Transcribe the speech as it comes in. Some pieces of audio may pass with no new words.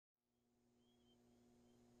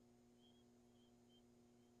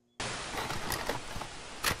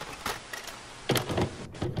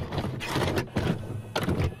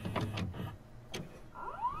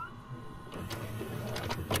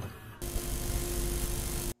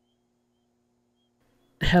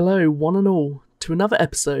Hello one and all to another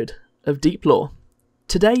episode of Deep Lore.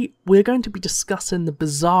 Today we're going to be discussing the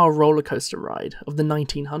bizarre rollercoaster ride of the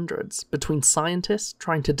 1900s between scientists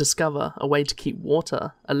trying to discover a way to keep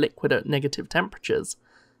water a liquid at negative temperatures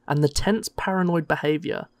and the tense paranoid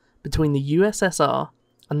behaviour between the USSR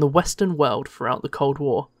and the Western world throughout the Cold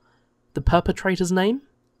War. The perpetrator's name?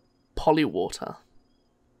 Polywater.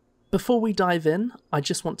 Before we dive in, I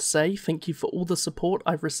just want to say thank you for all the support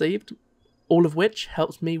I've received, all of which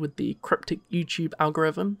helps me with the cryptic YouTube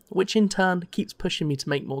algorithm, which in turn keeps pushing me to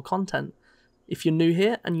make more content. If you're new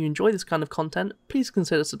here and you enjoy this kind of content, please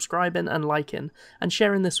consider subscribing and liking, and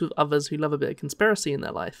sharing this with others who love a bit of conspiracy in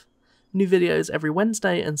their life. New videos every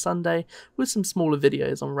Wednesday and Sunday, with some smaller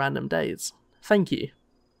videos on random days. Thank you.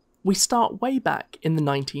 We start way back in the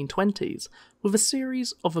 1920s, with a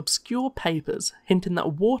series of obscure papers hinting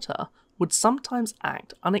that water would sometimes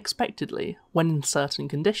act unexpectedly when in certain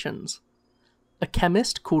conditions. A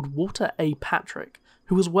chemist called Walter A. Patrick,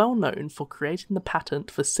 who was well known for creating the patent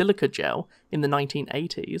for silica gel in the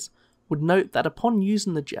 1980s, would note that upon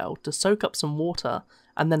using the gel to soak up some water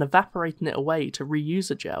and then evaporating it away to reuse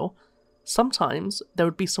the gel, sometimes there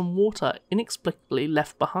would be some water inexplicably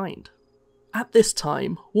left behind. At this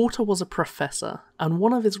time, Walter was a professor, and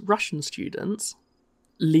one of his Russian students,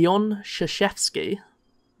 Leon Shashevsky,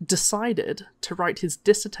 decided to write his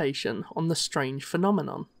dissertation on the strange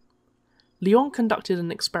phenomenon. Leon conducted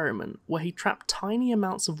an experiment where he trapped tiny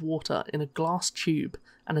amounts of water in a glass tube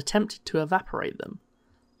and attempted to evaporate them.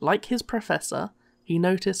 Like his professor, he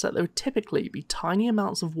noticed that there would typically be tiny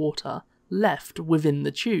amounts of water left within the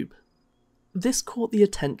tube. This caught the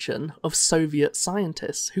attention of Soviet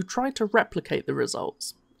scientists who tried to replicate the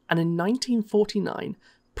results, and in 1949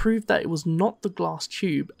 proved that it was not the glass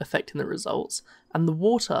tube affecting the results, and the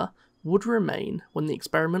water would remain when the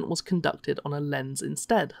experiment was conducted on a lens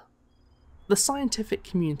instead. The scientific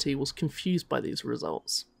community was confused by these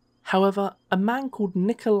results. However, a man called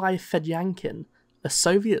Nikolai Fedyankin, a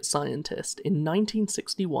Soviet scientist in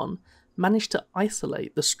 1961, managed to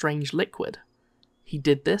isolate the strange liquid. He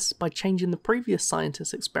did this by changing the previous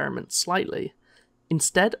scientist's experiment slightly.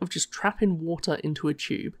 Instead of just trapping water into a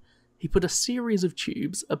tube, he put a series of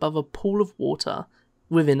tubes above a pool of water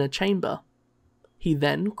within a chamber. He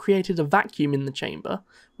then created a vacuum in the chamber,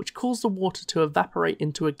 which caused the water to evaporate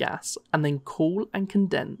into a gas and then cool and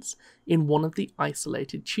condense in one of the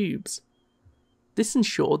isolated tubes. This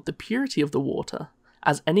ensured the purity of the water,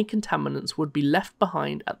 as any contaminants would be left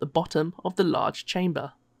behind at the bottom of the large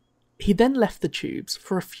chamber. He then left the tubes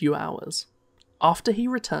for a few hours. After he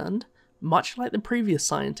returned, much like the previous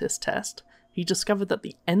scientist's test, he discovered that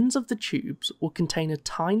the ends of the tubes would contain a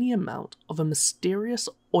tiny amount of a mysterious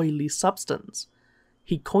oily substance.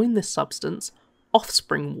 He coined this substance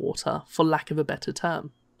offspring water, for lack of a better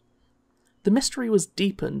term. The mystery was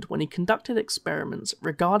deepened when he conducted experiments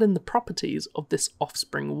regarding the properties of this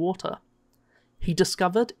offspring water. He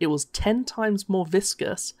discovered it was 10 times more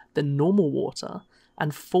viscous than normal water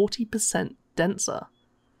and 40% denser.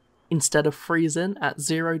 Instead of freezing at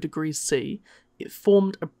 0 degrees C, it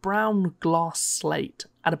formed a brown glass slate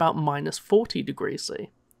at about -40 degrees C.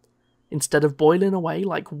 Instead of boiling away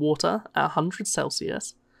like water at 100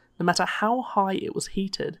 Celsius, no matter how high it was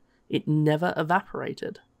heated, it never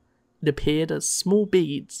evaporated. It appeared as small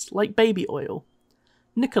beads, like baby oil.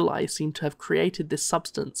 Nikolai seemed to have created this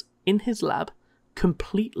substance in his lab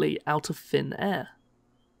completely out of thin air.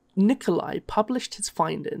 Nikolai published his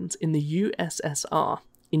findings in the USSR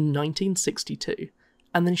in 1962,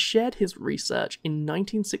 and then shared his research in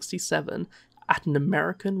 1967 at an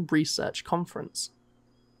American research conference.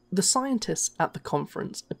 The scientists at the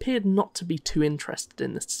conference appeared not to be too interested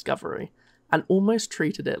in this discovery, and almost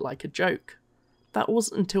treated it like a joke. That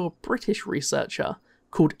was until a British researcher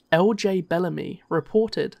called L.J. Bellamy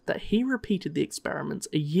reported that he repeated the experiments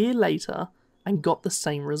a year later and got the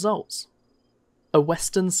same results. A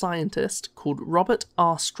Western scientist called Robert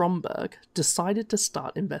R. Stromberg decided to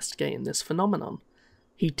start investigating this phenomenon.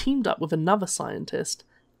 He teamed up with another scientist,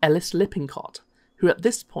 Ellis Lippincott, who at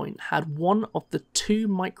this point had one of the 2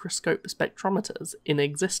 microscope spectrometers in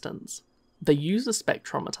existence. They used a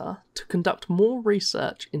spectrometer to conduct more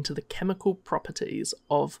research into the chemical properties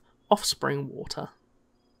of offspring water.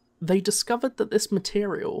 They discovered that this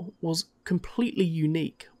material was completely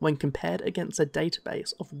unique when compared against a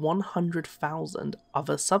database of 100,000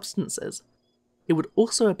 other substances. It would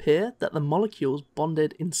also appear that the molecules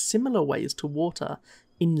bonded in similar ways to water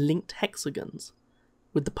in linked hexagons.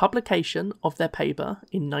 With the publication of their paper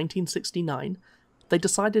in 1969, they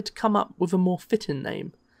decided to come up with a more fitting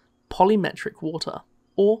name, polymetric water,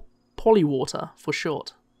 or Polywater for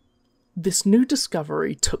short. This new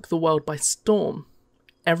discovery took the world by storm.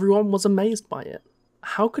 Everyone was amazed by it.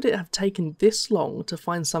 How could it have taken this long to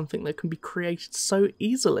find something that can be created so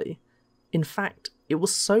easily? In fact, it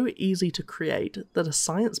was so easy to create that a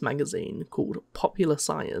science magazine called Popular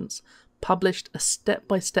Science published a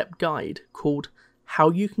step-by-step guide called How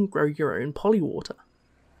You Can Grow Your Own Polywater.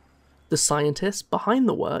 The scientists behind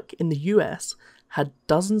the work in the US had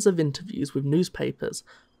dozens of interviews with newspapers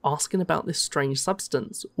asking about this strange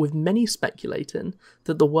substance, with many speculating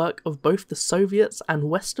that the work of both the Soviets and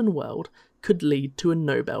Western world could lead to a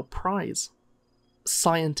Nobel Prize.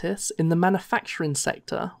 Scientists in the manufacturing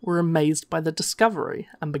sector were amazed by the discovery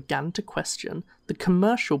and began to question the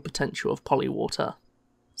commercial potential of polywater,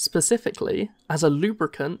 specifically as a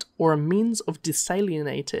lubricant or a means of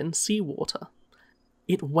desalinating seawater.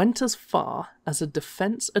 It went as far as a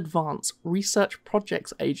Defense Advanced Research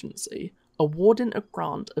Projects Agency awarding a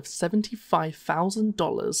grant of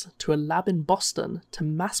 $75,000 to a lab in Boston to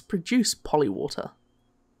mass-produce polywater.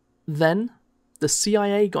 Then, the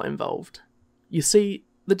CIA got involved. You see,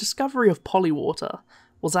 the discovery of polywater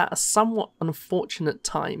was at a somewhat unfortunate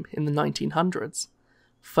time in the 1900s.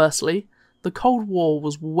 Firstly, the Cold War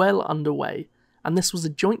was well underway, and this was a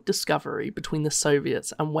joint discovery between the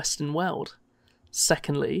Soviets and Western world.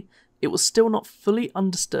 Secondly, it was still not fully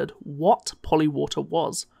understood what polywater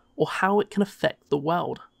was, or how it can affect the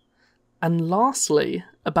world. And lastly,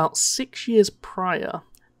 about 6 years prior,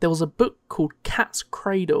 there was a book called Cat's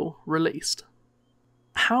Cradle released.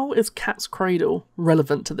 How is Cat's Cradle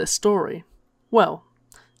relevant to this story? Well,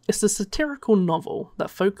 it's a satirical novel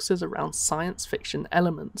that focuses around science fiction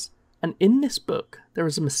elements, and in this book there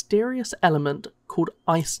is a mysterious element called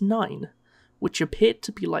Ice 9, which appeared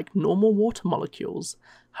to be like normal water molecules.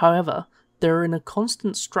 However, they are in a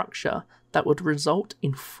constant structure that would result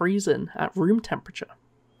in freezing at room temperature.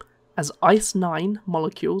 As Ice 9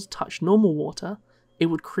 molecules touch normal water, it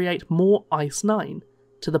would create more Ice 9,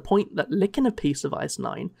 to the point that licking a piece of Ice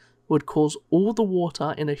 9 would cause all the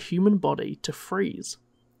water in a human body to freeze.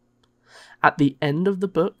 At the end of the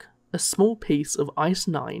book, a small piece of Ice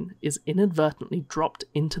 9 is inadvertently dropped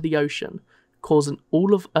into the ocean, causing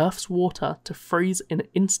all of Earth's water to freeze in an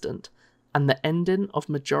instant, and the ending of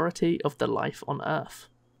majority of the life on Earth.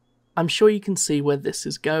 I'm sure you can see where this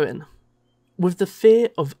is going. With the fear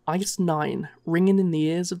of Ice 9 ringing in the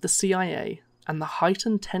ears of the CIA and the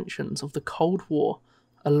heightened tensions of the Cold War,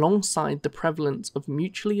 alongside the prevalence of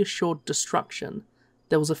mutually assured destruction,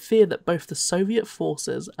 there was a fear that both the Soviet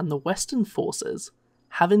forces and the Western forces,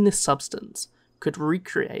 having this substance, could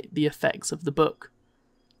recreate the effects of the book.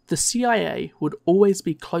 The CIA would always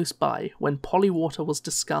be close by when polywater was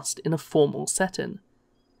discussed in a formal setting.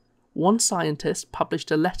 One scientist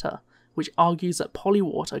published a letter which argues that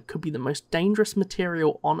polywater could be the most dangerous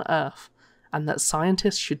material on Earth, and that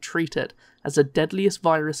scientists should treat it as the deadliest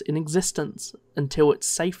virus in existence until its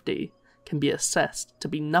safety can be assessed to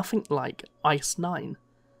be nothing like Ice 9.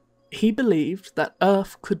 He believed that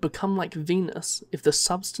Earth could become like Venus if the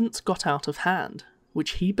substance got out of hand,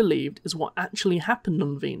 which he believed is what actually happened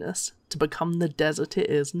on Venus to become the desert it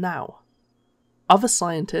is now. Other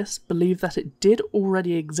scientists believe that it did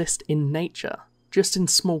already exist in nature, just in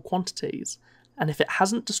small quantities, and if it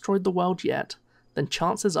hasn't destroyed the world yet, then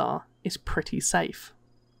chances are it's pretty safe.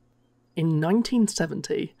 In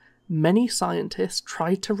 1970, many scientists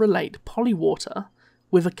tried to relate polywater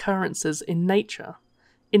with occurrences in nature.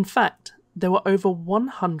 In fact, there were over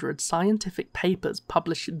 100 scientific papers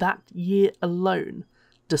published that year alone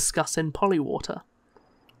discussing polywater.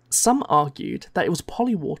 Some argued that it was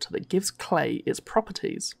polywater that gives clay its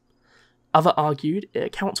properties. Others argued it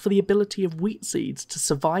accounts for the ability of wheat seeds to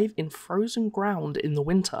survive in frozen ground in the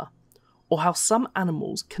winter, or how some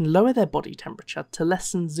animals can lower their body temperature to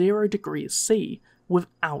less than 0 degrees C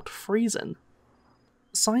without freezing.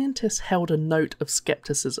 Scientists held a note of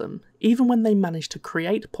skepticism even when they managed to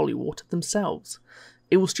create polywater themselves.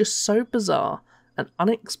 It was just so bizarre and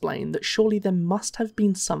unexplained that surely there must have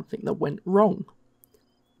been something that went wrong.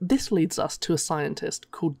 This leads us to a scientist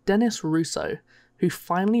called Dennis Russo, who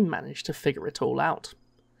finally managed to figure it all out.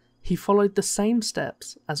 He followed the same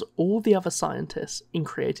steps as all the other scientists in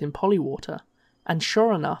creating polywater, and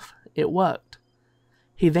sure enough, it worked.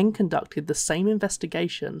 He then conducted the same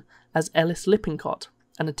investigation as Ellis Lippincott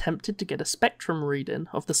and attempted to get a spectrum reading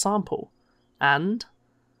of the sample, and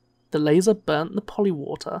the laser burnt the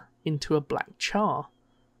polywater into a black char.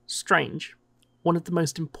 Strange. One of the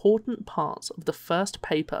most important parts of the first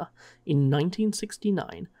paper in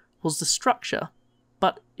 1969 was the structure,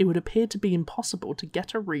 but it would appear to be impossible to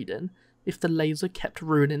get a reading if the laser kept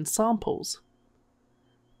ruining samples.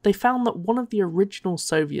 They found that one of the original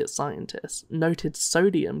Soviet scientists noted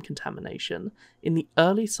sodium contamination in the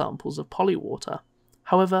early samples of polywater.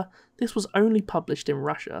 However, this was only published in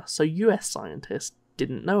Russia, so US scientists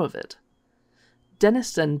didn't know of it.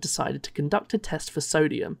 Dennis then decided to conduct a test for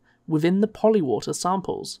sodium within the Polywater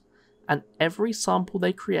samples, and every sample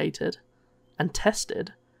they created and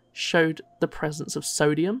tested showed the presence of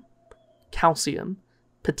sodium, calcium,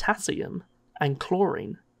 potassium, and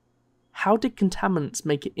chlorine. How did contaminants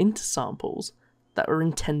make it into samples that were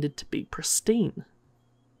intended to be pristine?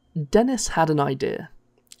 Dennis had an idea.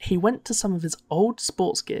 He went to some of his old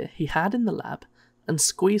sports gear he had in the lab and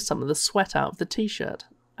squeezed some of the sweat out of the t-shirt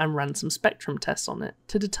and ran some spectrum tests on it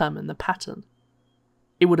to determine the pattern.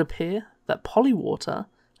 It would appear that Polywater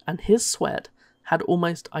and his sweat had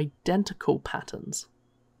almost identical patterns.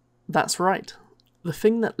 That's right, the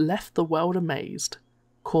thing that left the world amazed,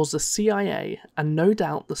 caused the CIA and no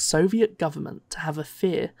doubt the Soviet government to have a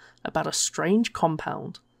fear about a strange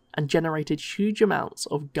compound and generated huge amounts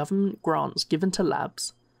of government grants given to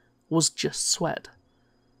labs, was just sweat.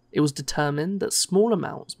 It was determined that small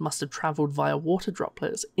amounts must have travelled via water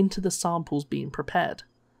droplets into the samples being prepared.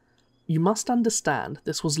 You must understand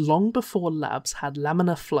this was long before labs had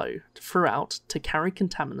laminar flow throughout to carry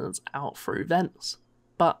contaminants out through vents.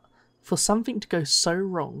 But for something to go so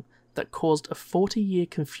wrong that caused a 40-year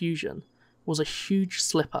confusion was a huge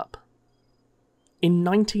slip-up. In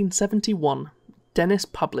 1971, Dennis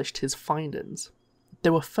published his findings.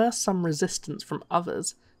 There were first some resistance from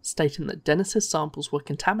others, stating that Dennis's samples were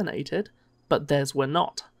contaminated, but theirs were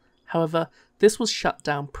not. However, this was shut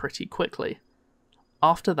down pretty quickly.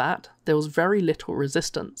 After that, there was very little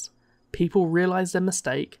resistance. People realised their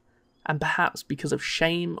mistake, and perhaps because of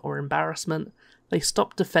shame or embarrassment, they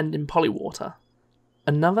stopped defending Polywater.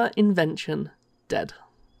 Another invention dead.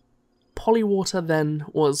 Polywater then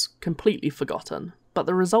was completely forgotten, but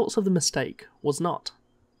the results of the mistake was not.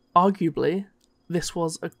 Arguably, this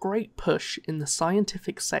was a great push in the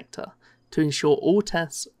scientific sector to ensure all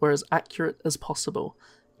tests were as accurate as possible,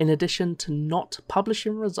 in addition to not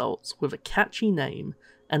publishing results with a catchy name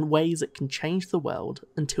and ways it can change the world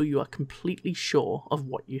until you are completely sure of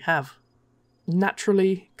what you have.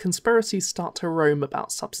 Naturally, conspiracies start to roam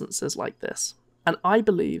about substances like this, and I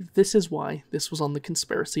believe this is why this was on the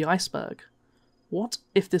conspiracy iceberg. What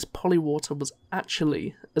if this Polywater was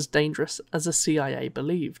actually as dangerous as the CIA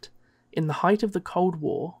believed? In the height of the Cold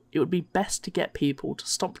War, it would be best to get people to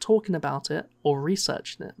stop talking about it or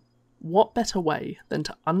researching it. What better way than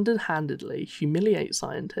to underhandedly humiliate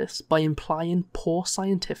scientists by implying poor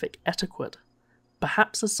scientific etiquette?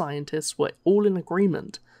 Perhaps the scientists were all in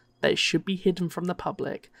agreement that it should be hidden from the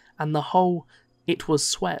public, and the whole "it was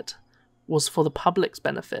sweat" was for the public's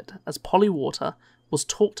benefit, as Polywater was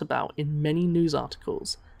talked about in many news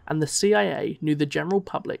articles, and the CIA knew the general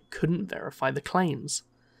public couldn't verify the claims.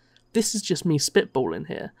 This is just me spitballing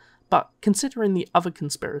here, but considering the other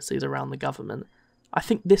conspiracies around the government, I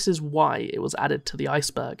think this is why it was added to the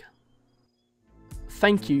iceberg.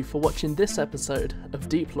 Thank you for watching this episode of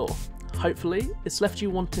Deep Lore. Hopefully, it's left you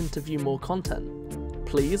wanting to view more content.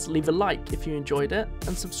 Please leave a like if you enjoyed it,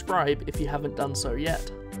 and subscribe if you haven't done so yet.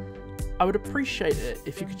 I would appreciate it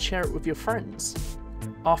if you could share it with your friends.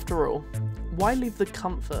 After all, why leave the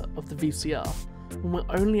comfort of the VCR when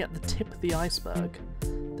we're only at the tip of the iceberg?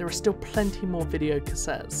 There are still plenty more video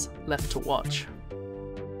cassettes left to watch.